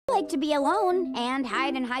like to be alone and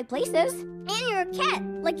hide in high places. And you're a cat,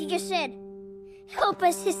 like you just said. Help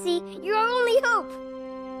us, Hissy. You're our only hope.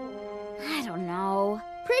 I don't know.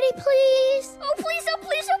 Pretty please. Oh, please, oh,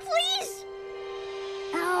 please, oh, please.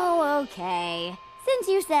 Oh, okay. Since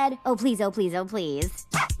you said, oh, please, oh, please, oh, please.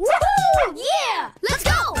 Woohoo! Yeah! Let's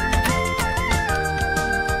go!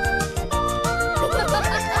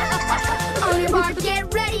 On your mark,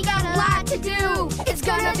 get ready, got a lot to do. It's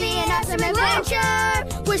gonna be an awesome adventure.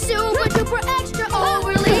 We're super duper extra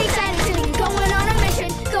overly excited. Going on a mission,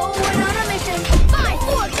 going on a mission. 5,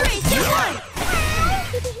 4, 3, 2,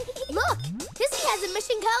 1. Look, Hissy has a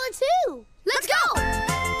mission collar too. Let's go!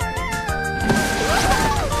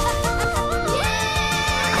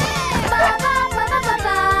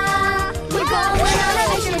 We're going on a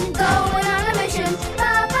mission, going on a mission.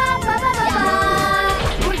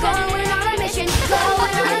 We're going on a mission,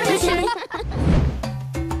 going on a mission.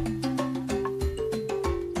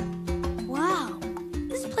 Wow,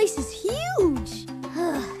 this place is huge.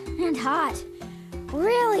 And hot.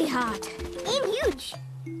 Really hot. And huge.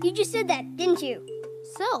 You just said that, didn't you?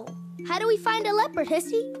 So, how do we find a leopard,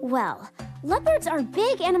 Hissy? Well, leopards are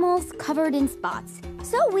big animals covered in spots.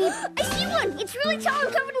 So we... I see one! It's really tall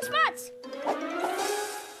and covered in spots.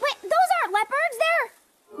 Wait, those aren't leopards, they're...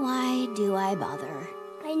 Why do I bother?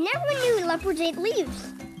 I never knew leopards ate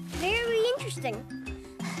leaves. Very interesting.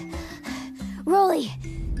 Rolly,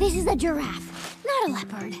 this is a giraffe, not a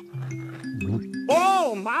leopard.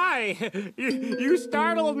 Oh, my! You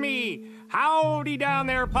startled me. Howdy down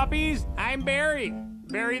there, puppies. I'm Barry.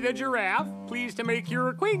 Barry the giraffe. Pleased to make your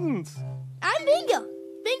acquaintance. I'm Bingo.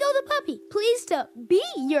 Bingo the puppy. Pleased to be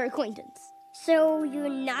your acquaintance. So you're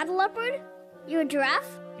not a leopard? You're a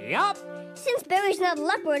giraffe? Yup. Since Barry's not a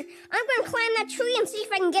leopard, I'm going to climb that tree and see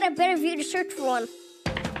if I can get a better view to search for one.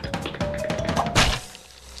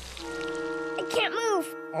 I can't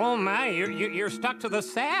move. Oh, my. You're stuck to the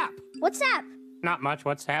sap. What's that? Not much.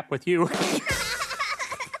 What's sap with you?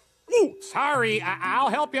 Ooh, sorry. I'll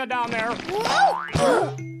help you down there.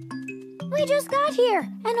 Whoa! We just got here,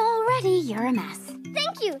 and already you're a mess.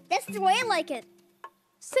 Thank you. That's the way I like it.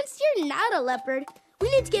 Since you're not a leopard, we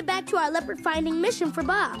need to get back to our leopard finding mission for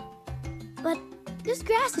Bob. But this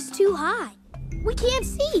grass is too high. We can't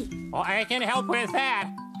see. Well, I can help with that.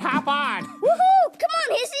 Hop on. Woohoo! Come on,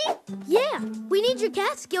 Hissy. Yeah, we need your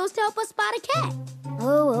cat skills to help us spot a cat.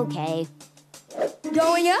 Oh, okay.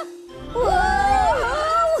 Going up.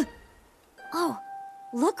 Whoa! Oh,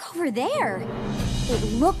 look over there.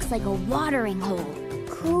 It looks like a watering hole.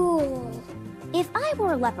 Cool. If I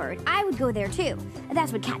were a leopard, I would go there too.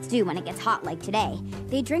 That's what cats do when it gets hot like today.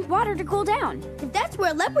 They drink water to cool down. If that's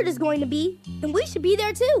where a leopard is going to be, then we should be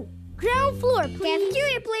there too. Ground floor, please.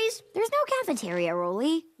 Cafeteria, please. There's no cafeteria,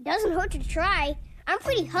 Rolly. Doesn't hurt to try. I'm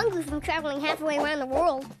pretty hungry from traveling halfway around the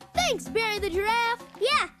world. Thanks, Barry the giraffe.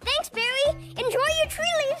 Yeah, thanks, Barry. Enjoy your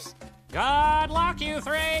tree leaves. Good luck, you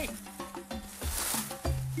three.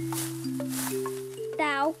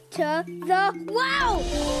 Thou to the... Wow!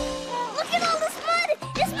 Look at all this mud!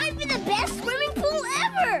 This might be the best swimming pool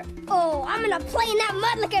ever! Oh, I'm gonna play in that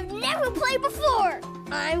mud like I've never played before!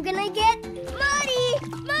 I'm gonna get muddy!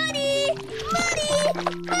 Muddy! Muddy!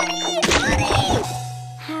 Muddy! Muddy!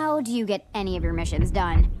 How do you get any of your missions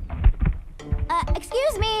done?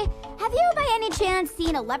 Excuse me, have you by any chance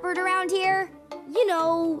seen a leopard around here? You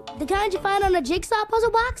know, the kind you find on a jigsaw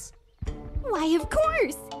puzzle box? Why, of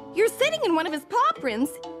course! You're sitting in one of his paw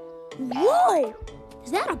prints. Whoa!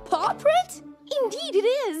 Is that a paw print? Indeed it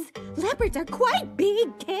is. Leopards are quite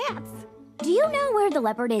big cats. Do you know where the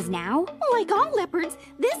leopard is now? Like all leopards,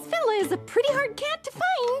 this fella is a pretty hard cat to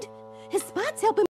find. His spots help him